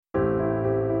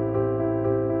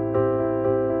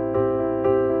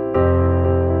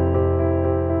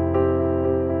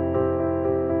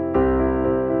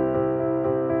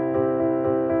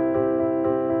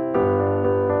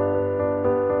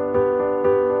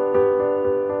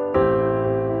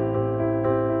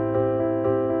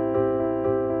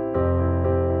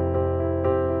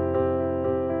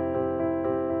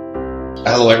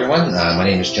Hello, everyone. My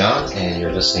name is John, and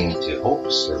you're listening to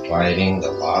Hope, Surviving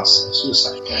the Loss of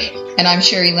Suicide. And I'm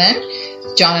Sherry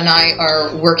Lynn. John and I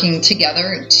are working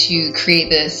together to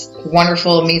create this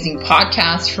wonderful, amazing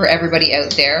podcast for everybody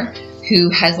out there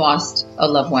who has lost a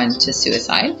loved one to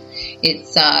suicide.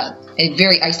 It's a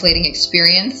very isolating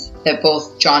experience that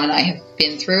both John and I have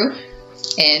been through.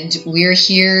 And we're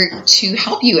here to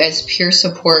help you as peer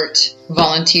support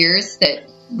volunteers that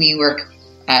we work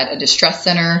at a distress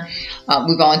center.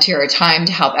 We volunteer our time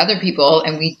to help other people,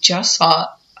 and we just saw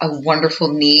a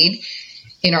wonderful need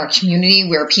in our community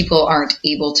where people aren't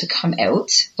able to come out,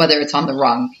 whether it's on the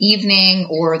wrong evening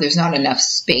or there's not enough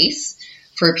space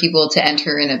for people to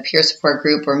enter in a peer support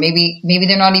group, or maybe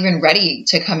they're not even ready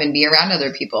to come and be around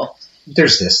other people.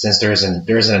 There's distance. There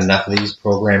isn't enough of these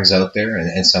programs out there,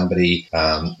 and somebody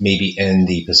may be in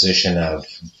the position of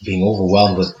being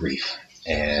overwhelmed with grief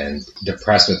and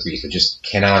depressed with grief and just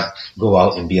cannot go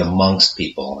out and be amongst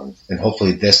people. And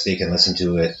hopefully they can listen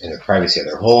to it in the privacy of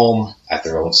their home, at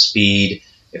their own speed.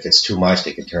 If it's too much,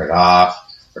 they can turn it off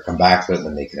or come back to it,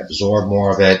 and they can absorb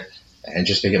more of it and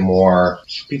just make it more,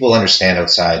 people understand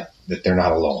outside that they're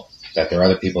not alone, that there are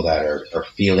other people that are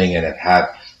feeling and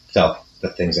have felt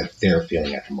the things that they're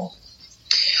feeling at the moment.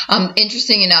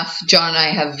 Interesting enough, John and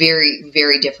I have very,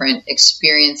 very different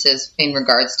experiences in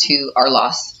regards to our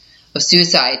loss of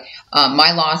suicide.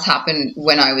 My loss happened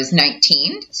when I was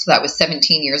 19, so that was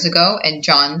 17 years ago, and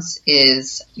John's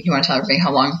is, you want to tell everybody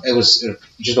how long? It was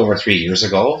just over 3 years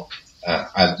ago.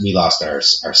 We lost our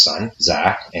son,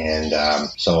 Zach, and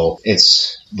so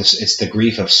it's the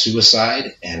grief of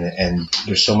suicide, and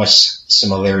there's so much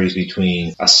similarities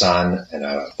between a son and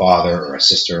a father, or a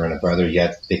sister and a brother,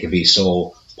 yet they can be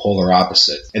so polar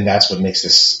opposite, and that's what makes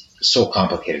this so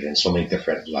complicated in so many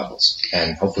different levels.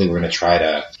 And hopefully we're going to try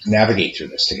to navigate through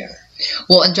this together.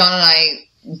 Well, and John and I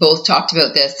both talked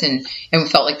about this, and we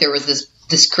felt like there was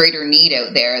this greater need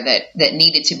out there that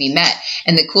needed to be met.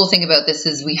 And the cool thing about this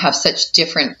is we have such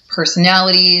different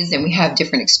personalities and we have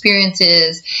different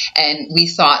experiences. And we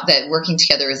thought that working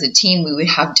together as a team, we would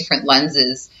have different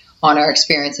lenses on our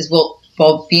experiences,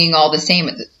 while being all the same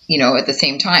at the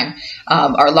same time.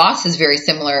 Our loss is very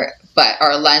similar, but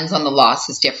our lens on the loss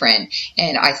is different.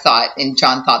 And I thought, and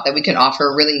John thought, that we can offer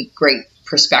a really great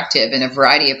perspective and a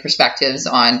variety of perspectives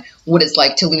on what it's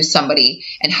like to lose somebody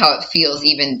and how it feels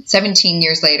even 17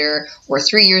 years later or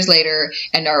 3 years later.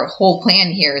 And our whole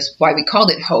plan here is why we called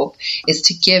it Hope, is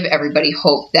to give everybody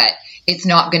hope that it's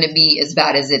not going to be as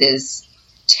bad as it is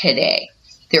today.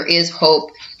 There is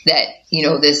hope that,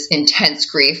 this intense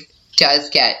grief does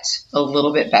get a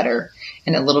little bit better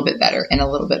and a little bit better and a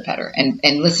little bit better. And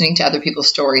listening to other people's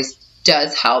stories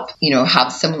does help,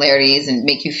 have similarities and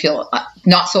make you feel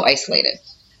not so isolated.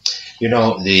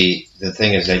 The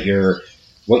thing is that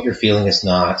what you're feeling it's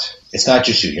not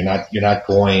just you. You're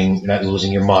not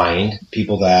losing your mind.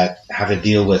 People that have to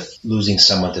deal with losing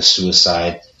someone to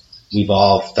suicide, we've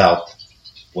all felt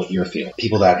what you're feeling.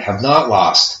 People that have not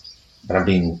lost, and I'm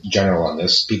being general on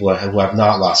this, people who have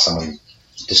not lost someone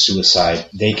to suicide,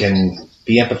 they can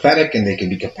be empathetic and they can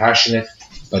be compassionate,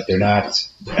 but they're not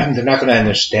going to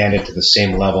understand it to the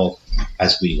same level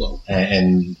as we will.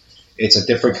 And it's a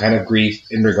different kind of grief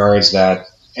in regards that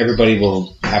everybody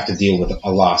will have to deal with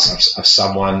a loss of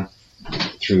someone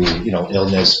through,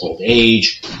 illness, old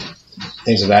age,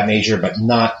 things of that nature, but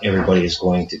not everybody is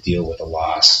going to deal with the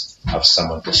loss of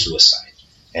someone to suicide.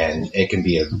 And it can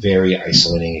be a very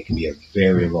isolating, it can be a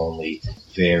very lonely,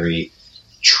 very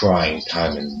trying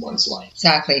time in one's life.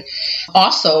 Exactly.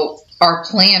 Also, our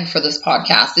plan for this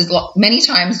podcast is, many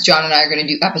times John and I are going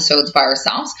to do episodes by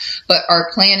ourselves, but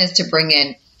our plan is to bring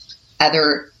in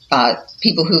other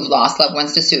people who've lost loved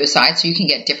ones to suicide, so you can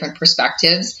get different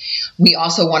perspectives. We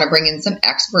also want to bring in some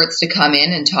experts to come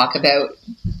in and talk about,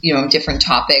 different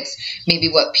topics, maybe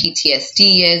what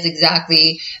PTSD is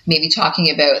exactly, maybe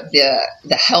talking about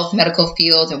the health medical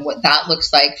field and what that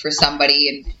looks like for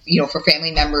somebody, and, for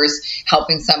family members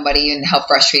helping somebody and how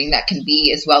frustrating that can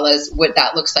be, as well as what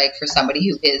that looks like for somebody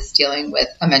who is dealing with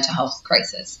a mental health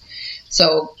crisis.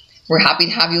 So we're happy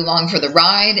to have you along for the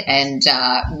ride, and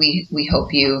we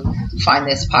hope you find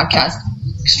this podcast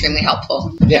extremely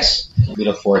helpful. Yes, we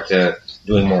look forward to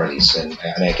doing more of these. And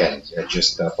again,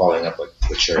 just following up what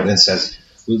Sherry Lynn says,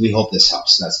 we hope this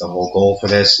helps. That's the whole goal for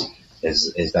this,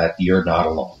 is that you're not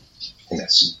alone in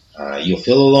this. You'll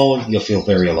feel alone, you'll feel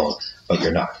very alone, but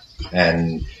you're not.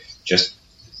 And just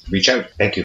reach out. Thank you.